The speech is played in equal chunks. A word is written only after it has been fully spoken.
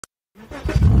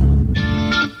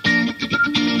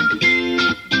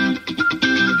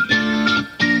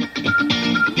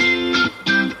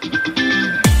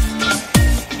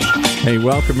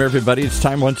welcome everybody. It's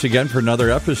time once again for another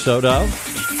episode of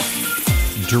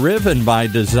Driven by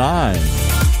Design.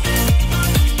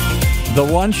 The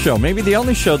one show, maybe the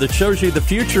only show that shows you the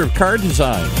future of car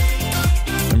design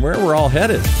and where we're all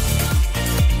headed.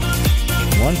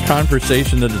 One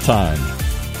conversation at a time.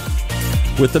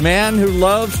 With the man who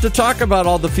loves to talk about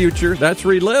all the future, that's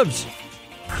where he lives,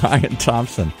 Bryan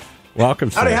Thompson. Welcome,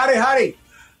 sir. Howdy.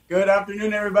 Good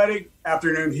afternoon, everybody.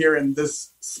 Afternoon here in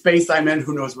this space I'm in.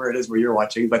 Who knows where it is where you're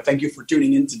watching, but thank you for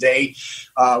tuning in today.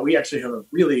 We actually have a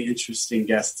really interesting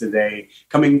guest today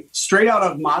coming straight out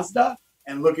of Mazda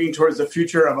and looking towards the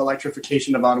future of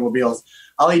electrification of automobiles.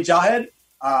 Ali Jahed.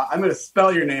 I'm going to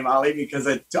spell your name, Ali, because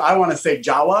I want to say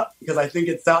Jawa, because I think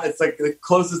it's like the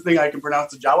closest thing I can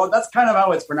pronounce to Jawa. That's kind of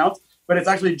how it's pronounced, but it's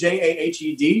actually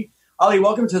Jahed. Ali,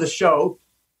 welcome to the show.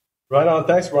 Right on.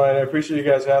 Thanks, Brian. I appreciate you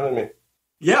guys having me.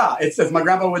 Yeah, it's, as my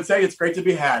grandpa would say, it's great to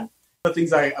be had. The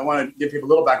things I want to give people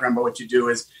a little background about what you do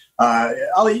is,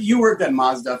 Ali, you worked at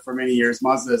Mazda for many years.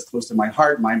 Mazda is close to my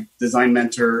heart. My design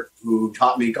mentor who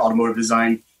taught me automotive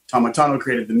design, Tom Matano,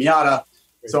 created the Miata.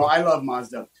 So I love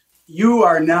Mazda. You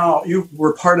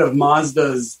were part of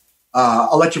Mazda's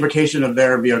electrification of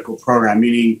their vehicle program,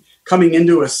 meaning coming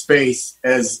into a space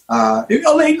as a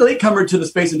latecomer to the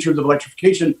space in terms of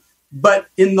electrification, but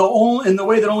in the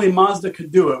way that only Mazda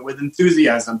could do it, with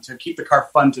enthusiasm to keep the car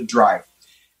fun to drive.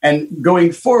 And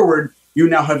going forward, you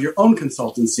now have your own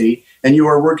consultancy, and you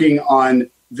are working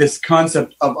on this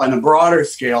concept of, on a broader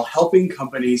scale, helping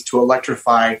companies to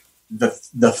electrify the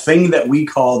thing that we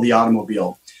call the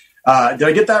automobile. Did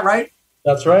I get that right?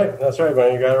 That's right,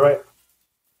 Brian. You got it right.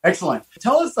 Excellent.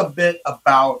 Tell us a bit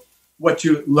about what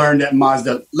you learned at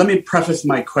Mazda. Let me preface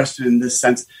my question in this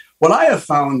sense. What I have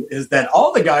found is that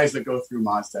all the guys that go through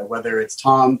Mazda, whether it's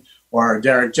Tom or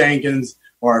Derek Jenkins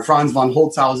or Franz von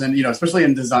Holzhausen, especially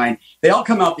in design, they all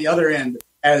come out the other end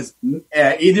as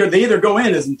either go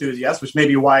in as enthusiasts, which may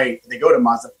be why they go to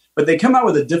Mazda, but they come out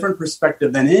with a different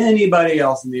perspective than anybody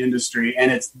else in the industry.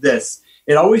 And it's this.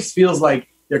 It always feels like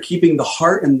they're keeping the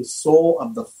heart and the soul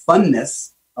of the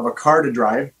funness of a car to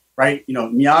drive, right?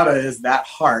 Miata is that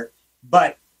heart,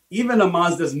 but even a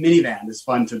Mazda's minivan is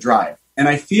fun to drive. And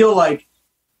I feel like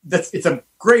it's a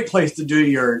great place to do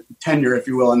your tenure, if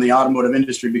you will, in the automotive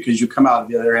industry, because you come out of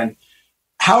the other end.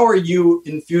 How are you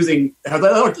infusing?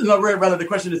 Rather, the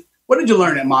question is, what did you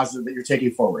learn at Mazda that you're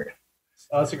taking forward?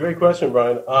 That's a great question,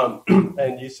 Brian.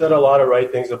 And you said a lot of right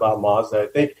things about Mazda. I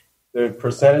think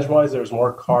percentage-wise, there's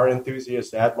more car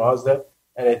enthusiasts at Mazda.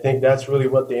 And I think that's really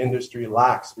what the industry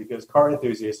lacks, because car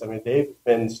enthusiasts, they've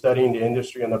been studying the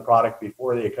industry and the product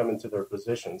before they come into their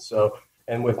position. So,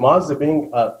 and with Mazda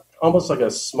being almost like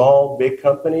a small, big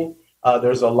company,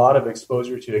 there's a lot of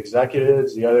exposure to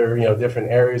executives, the other,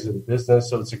 different areas of the business.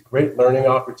 So it's a great learning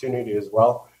opportunity as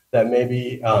well that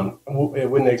maybe it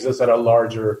wouldn't exist at a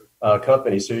larger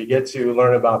company. So you get to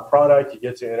learn about product, you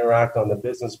get to interact on the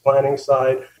business planning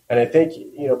side. And I think,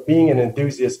 being an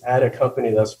enthusiast at a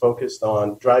company that's focused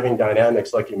on driving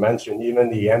dynamics, like you mentioned, even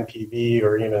the MPV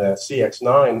or even a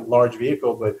CX-9 large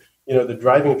vehicle, but the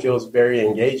driving feels very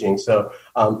engaging. So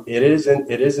it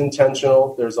is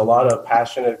intentional. There's a lot of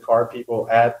passionate car people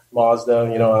at Mazda,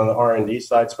 on the R&D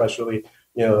side, especially,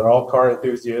 they're all car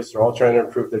enthusiasts. They're all trying to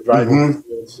improve the driving,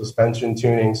 suspension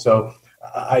tuning. So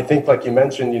I think, like you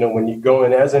mentioned, when you go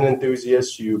in as an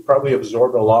enthusiast, you probably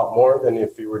absorb a lot more than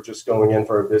if you were just going in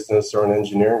for a business or an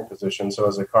engineering position. So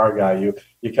as a car guy, you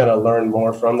kind of learn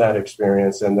more from that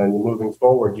experience. And then moving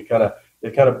forward, it kind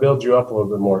of builds you up a little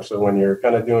bit more. So when you're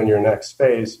kind of doing your next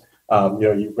phase,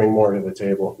 you bring more to the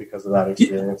table because of that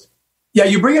experience. Yeah,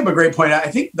 you bring up a great point.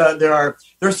 I think that there are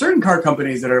certain car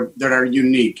companies that are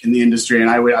unique in the industry,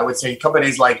 and I would say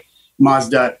companies like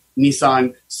Mazda,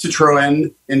 Nissan,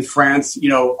 Citroën in France.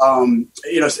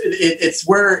 It's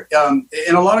where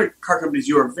in a lot of car companies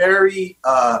you are very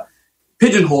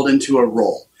pigeonholed into a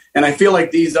role, and I feel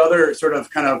like these other sort of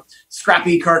kind of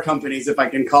scrappy car companies, if I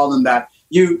can call them that,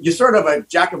 you sort of a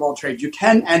jack of all trades. You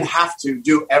can and have to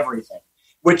do everything,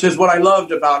 which is what I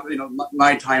loved about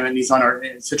my time at Nissan or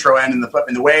Citroën in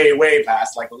the way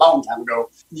past, like a long time ago.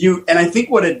 And I think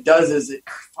what it does is it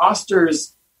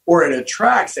fosters, or it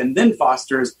attracts and then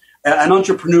fosters an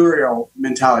entrepreneurial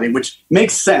mentality, which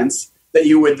makes sense that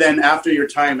you would then, after your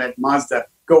time at Mazda,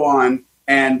 go on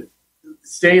and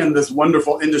stay in this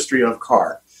wonderful industry of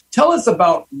car. Tell us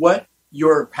about what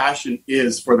your passion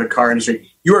is for the car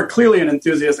industry. You are clearly an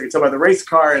enthusiast. I can tell by the race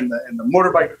car and the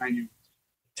motorbike behind you.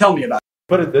 Tell me about it.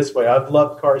 Put it this way, I've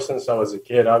loved cars since I was a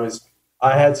kid.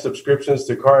 I had subscriptions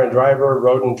to Car and Driver,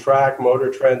 Road and Track,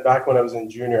 Motor Trend back when I was in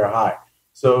junior high.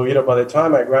 So, by the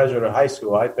time I graduated high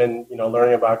school, I'd been,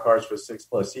 learning about cars for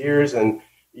 6+ years. And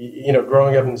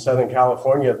growing up in Southern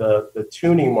California, the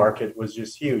tuning market was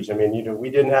just huge. I mean, we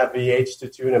didn't have V8s to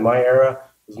tune in my era.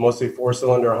 It was mostly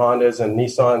 4-cylinder Hondas and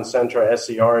Nissan Sentra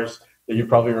SCRs that you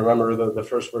probably remember the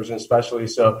first version especially.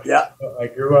 So yeah, I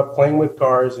grew up playing with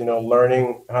cars,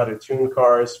 learning how to tune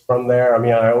cars from there. I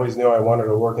mean, I always knew I wanted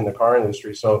to work in the car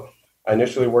industry. So I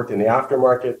initially worked in the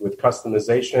aftermarket with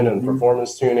customization and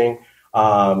performance tuning.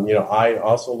 I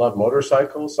also love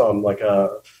motorcycles. So I'm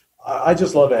I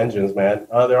just love engines, man.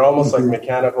 They're almost like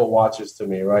mechanical watches to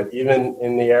me, right? Even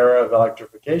in the era of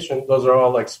electrification, those are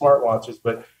all like smart watches.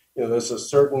 But, there's a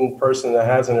certain person that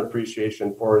has an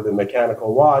appreciation for the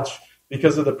mechanical watch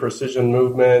because of the precision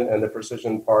movement and the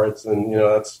precision parts. And,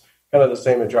 that's kind of the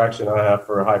same attraction I have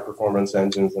for high performance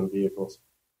engines and vehicles.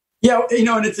 Yeah,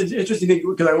 and it's an interesting thing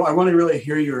because I want to really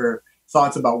hear your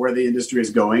thoughts about where the industry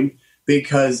is going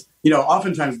because,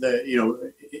 oftentimes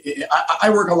I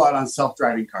work a lot on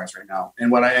self-driving cars right now.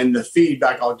 And the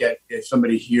feedback I'll get if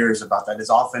somebody hears about that is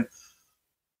often,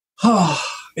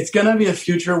 it's going to be a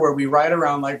future where we ride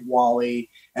around like Wall-E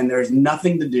and there's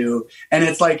nothing to do. And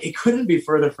it's like, it couldn't be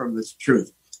further from the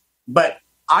truth. But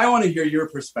I want to hear your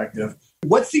perspective.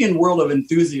 What's the world of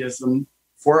enthusiasm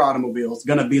for automobiles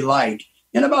going to be like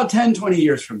in about 10, 20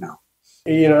 years from now?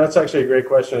 That's actually a great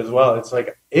question as well. It's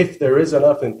like, if there is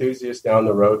enough enthusiasts down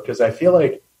the road, because I feel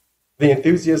like the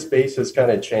enthusiast base has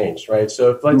kind of changed, right?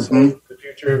 So if let's say the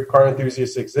future car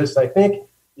enthusiasts exist, I think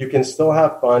you can still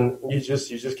have fun. You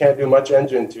just can't do much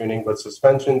engine tuning, but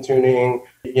suspension tuning,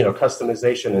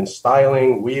 customization and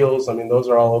styling, wheels. I mean, those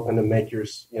are all open to make your,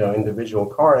 individual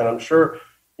car. And I'm sure,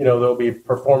 there'll be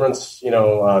performance,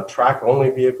 track only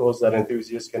vehicles that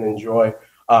enthusiasts can enjoy.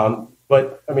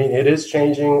 But I mean, it is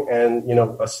changing, and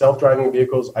self-driving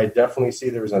vehicles, I definitely see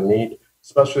there's a need,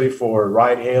 especially for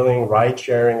ride-hailing,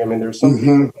 ride-sharing. I mean, there's some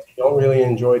people that don't really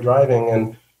enjoy driving,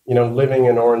 and living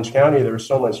in Orange County, there's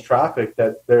so much traffic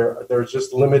that there's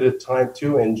just limited time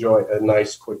to enjoy a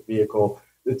nice, quick vehicle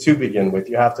to begin with.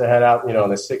 You have to head out,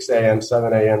 on a 6 a.m.,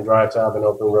 7 a.m. drive to have an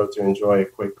open road to enjoy a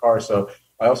quick car. So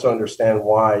I also understand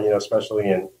why, especially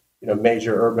in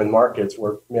major urban markets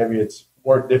where maybe it's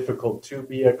more difficult to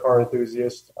be a car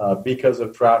enthusiast because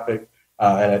of traffic.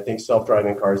 And I think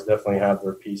self-driving cars definitely have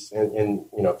their piece in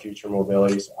future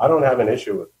mobility. So I don't have an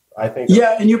issue with it. I think.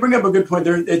 Yeah, and you bring up a good point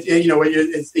there.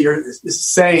 You're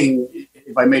saying,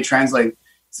 if I may translate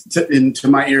into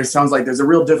my ears, sounds like there's a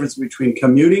real difference between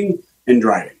commuting and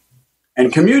driving.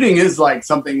 And commuting is like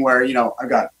something where, I've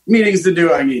got meetings to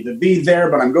do. I need to be there,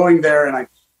 but I'm going there, and I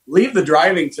leave the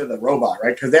driving to the robot,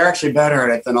 right? Because they're actually better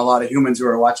at it than a lot of humans who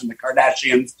are watching the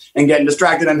Kardashians and getting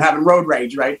distracted and having road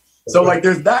rage, right? So,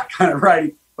 there's that kind of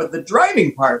riding. But the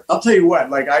driving part, I'll tell you what,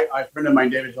 a friend of mine,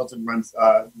 David Hilton, runs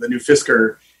the new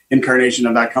Fisker incarnation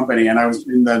of that company, and I was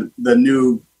in the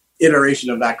new iteration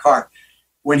of that car.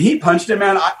 When he punched it,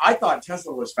 man, I thought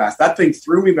Tesla was fast. That thing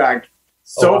threw me back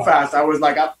so fast. I was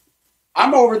like,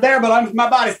 I'm over there, but my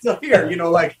body's still here.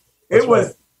 It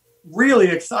was really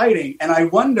exciting. And I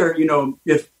wonder,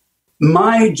 if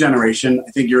my generation,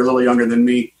 I think you're a little younger than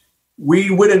me,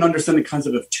 we wouldn't understand the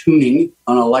concept of tuning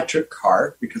on an electric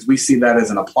car because we see that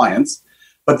as an appliance.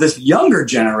 But this younger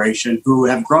generation who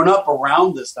have grown up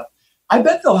around this stuff, I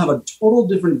bet they'll have a total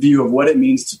different view of what it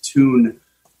means to tune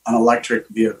an electric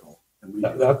vehicle.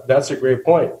 That's a great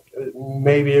point.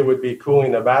 Maybe it would be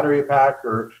cooling the battery pack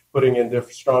or putting in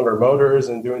stronger motors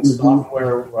and doing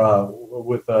software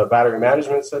with a battery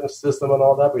management system and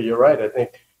all that. But you're right. I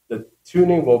think the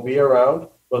tuning will be around.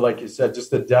 But like you said,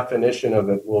 just the definition of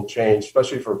it will change,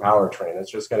 especially for powertrain. It's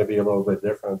just going to be a little bit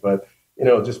different. But,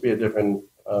 it'll just be a different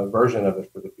version of it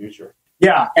for the future.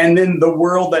 Yeah, and then the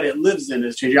world that it lives in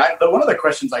is changing. One of the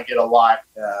questions I get a lot,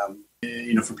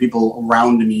 for people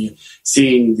around me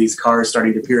seeing these cars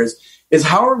starting to appear is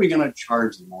how are we going to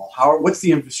charge them all? What's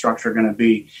the infrastructure going to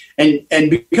be? And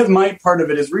because my part of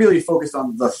it is really focused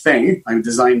on the thing, I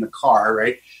designed the car,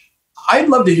 right? I'd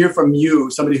love to hear from you,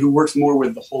 somebody who works more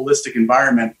with the holistic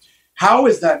environment. How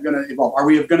is that going to evolve? Are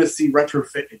we going to see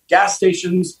retrofit at gas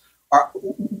stations?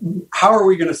 How are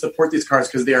we going to support these cars?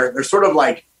 Because they're sort of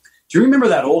like, do you remember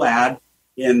that old ad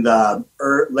in the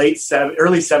early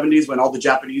 70s when all the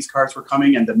Japanese cars were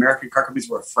coming and the American car companies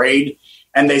were afraid?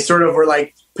 And they sort of were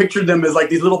like, pictured them as like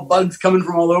these little bugs coming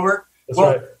from all over. That's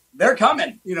right. They're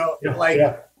coming,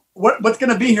 What's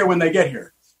going to be here when they get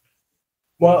here?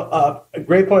 Well, a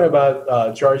great point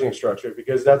about charging structure,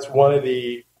 because that's one of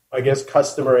the, I guess,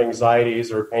 customer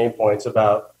anxieties or pain points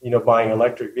about, buying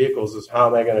electric vehicles is how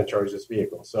am I going to charge this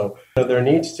vehicle? So there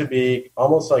needs to be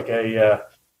almost like a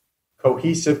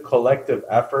cohesive collective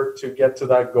effort to get to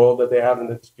that goal that they have in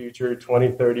the future,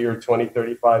 2030 or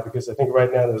 2035, because I think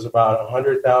right now there's about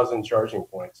 100,000 charging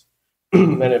points.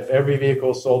 And if every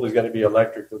vehicle sold is going to be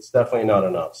electric, that's definitely not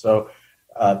enough. So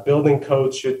building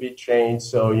codes should be changed.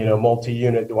 So,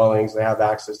 multi-unit dwellings, they have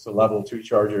access to level 2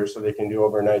 chargers so they can do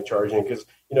overnight charging. Because,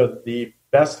 the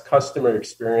best customer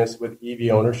experience with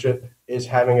EV ownership is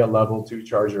having a level 2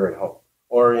 charger at home,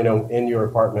 or, in your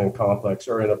apartment complex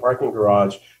or in a parking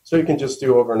garage. So you can just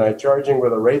do overnight charging where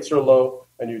the rates are low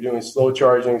and you're doing slow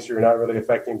charging. So you're not really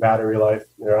affecting battery life.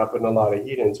 You're not putting a lot of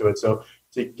heat into it. So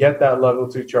to get that level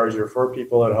 2 charger for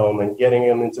people at home and getting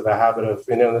them into the habit of,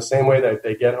 in the same way that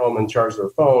they get home and charge their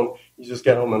phone, you just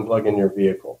get home and plug in your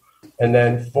vehicle. And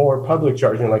then for public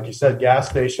charging, like you said, gas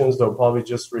stations, they'll probably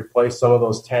just replace some of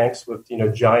those tanks with,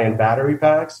 giant battery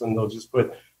packs, and they'll just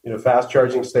put, fast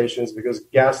charging stations, because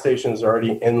gas stations are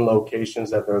already in locations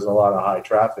that there's a lot of high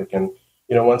traffic. And,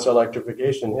 once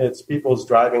electrification hits, people's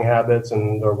driving habits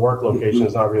and their work location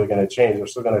is not really going to change. They're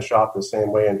still going to shop the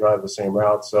same way and drive the same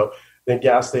route. So I think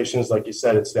gas stations, like you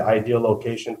said, it's the ideal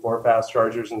location for fast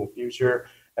chargers in the future.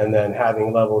 And then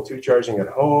having level 2 charging at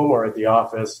home or at the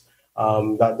office,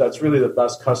 that's really the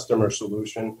best customer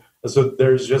solution. So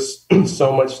there's just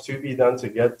so much to be done to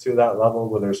get to that level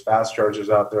where there's fast chargers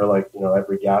out there, like,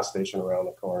 every gas station around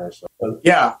the corner. So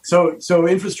yeah. So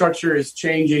infrastructure is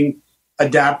changing,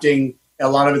 adapting. A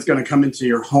lot of it's going to come into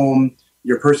your home,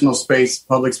 your personal space,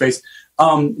 public space.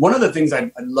 One of the things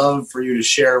I'd love for you to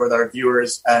share with our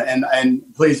viewers, and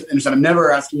please understand, I'm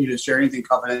never asking you to share anything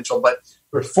confidential, but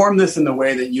perform this in the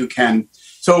way that you can.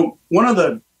 So one of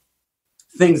the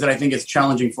things that I think is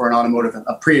challenging for an automotive,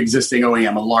 a pre-existing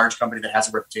OEM, a large company that has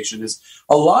a reputation, is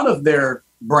a lot of their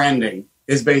branding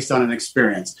is based on an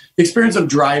experience. The experience of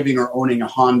driving or owning a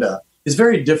Honda is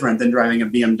very different than driving a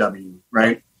BMW,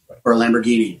 right? Or a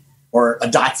Lamborghini. Or a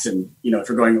Datsun, if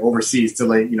you're going overseas to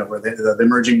where the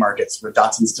emerging markets where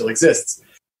Datsun still exists.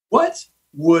 What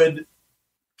would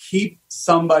keep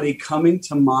somebody coming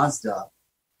to Mazda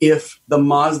if the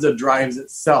Mazda drives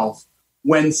itself,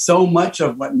 when so much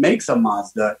of what makes a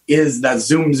Mazda is that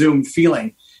zoom, zoom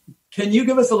feeling? Can you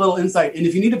give us a little insight? And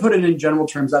if you need to put it in general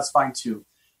terms, that's fine too.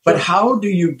 But how do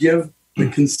you give the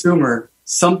consumer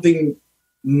something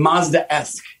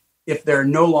Mazda-esque if they're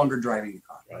no longer driving a car?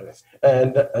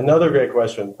 And another great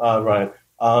question, Ryan.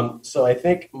 So I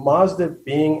think Mazda,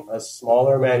 being a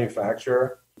smaller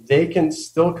manufacturer, they can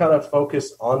still kind of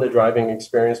focus on the driving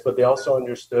experience, but they also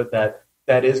understood that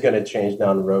is going to change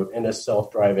down the road in a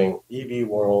self-driving EV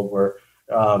world where,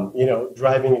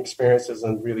 driving experience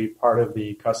isn't really part of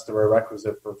the customer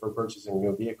requisite for purchasing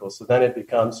new vehicles. So then it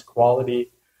becomes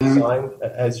quality, design,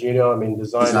 as you know. I mean,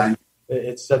 design.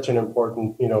 It's such an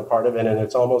important, part of it, and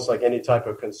it's almost like any type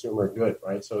of consumer good,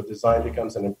 right? So design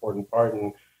becomes an important part,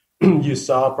 and you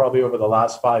saw probably over the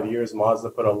last 5 years, Mazda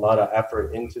put a lot of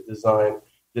effort into design.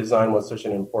 Design was such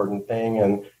an important thing,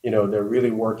 and they're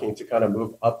really working to kind of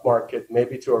move up market,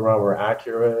 maybe to around where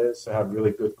Acura is, to have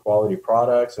really good quality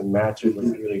products and match it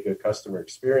with really good customer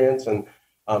experience. And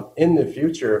in the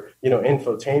future,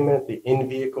 infotainment, the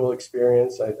in-vehicle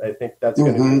experience, I think that's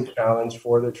going to be a challenge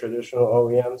for the traditional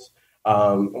OEMs.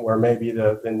 Where maybe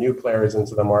the new players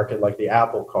into the market, like the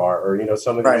Apple Car, or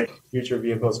some of the future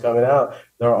vehicles coming out,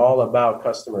 they're all about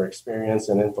customer experience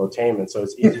and infotainment. So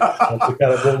it's easy to kind of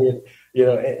bring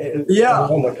it,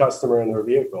 on the customer in their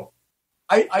vehicle.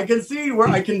 I can see where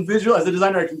I can visualize, as a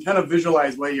designer, I can kind of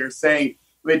visualize what you're saying,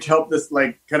 which help this,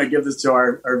 kind of give this to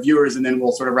our viewers, and then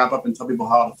we'll sort of wrap up and tell people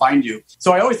how to find you.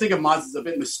 So I always think of Mazda as a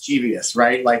bit mischievous,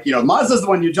 right? Like, Mazda's the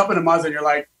one, you jump into Mazda and you're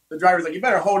like, the driver's like, you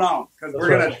better hold on, because we're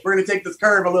gonna take this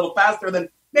curve a little faster than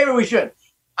maybe we should.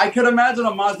 I could imagine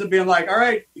a Mazda being like, all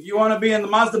right, if you want to be in the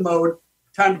Mazda mode,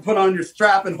 time to put on your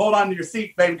strap and hold on to your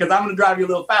seat, baby, because I'm going to drive you a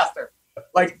little faster.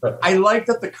 I like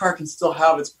that the car can still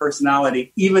have its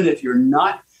personality, even if you're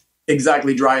not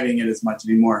exactly driving it as much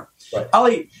anymore. Right.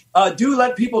 Ali, do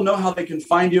let people know how they can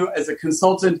find you as a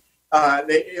consultant.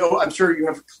 I'm sure you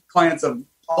have clients of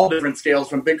all different scales,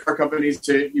 from big car companies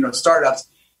to startups.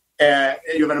 You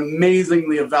have an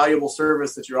amazingly valuable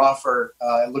service that you offer.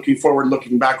 Looking forward,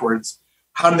 looking backwards.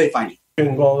 How do they find you?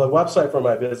 Well, the website for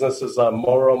my business is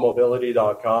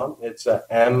morrowmobility.com. It's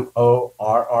MORROW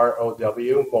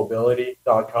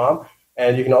mobility.com.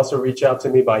 And you can also reach out to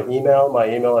me by email. My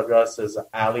email address is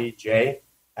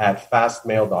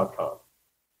alijay@fastmail.com.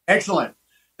 Excellent.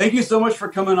 Thank you so much for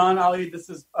coming on, Ali. This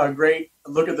is a great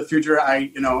look at the future.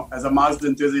 As a Mazda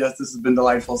enthusiast, this has been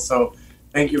delightful. So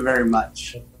thank you very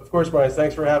much. Of course, Brian.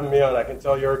 Thanks for having me on. I can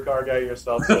tell you're a car guy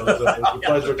yourself, so it's a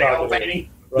pleasure talking to you.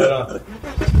 Right on.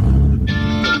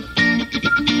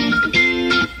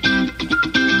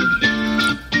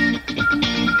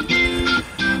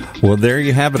 Well, there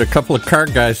you have it. A couple of car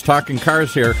guys talking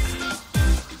cars here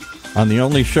on the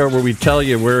only show where we tell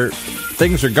you where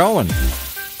things are going.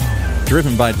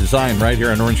 Driven by Design, right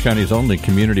here on Orange County's only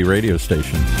community radio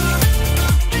station.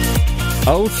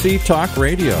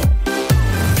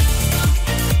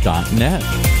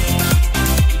 OCTalkRadio.net.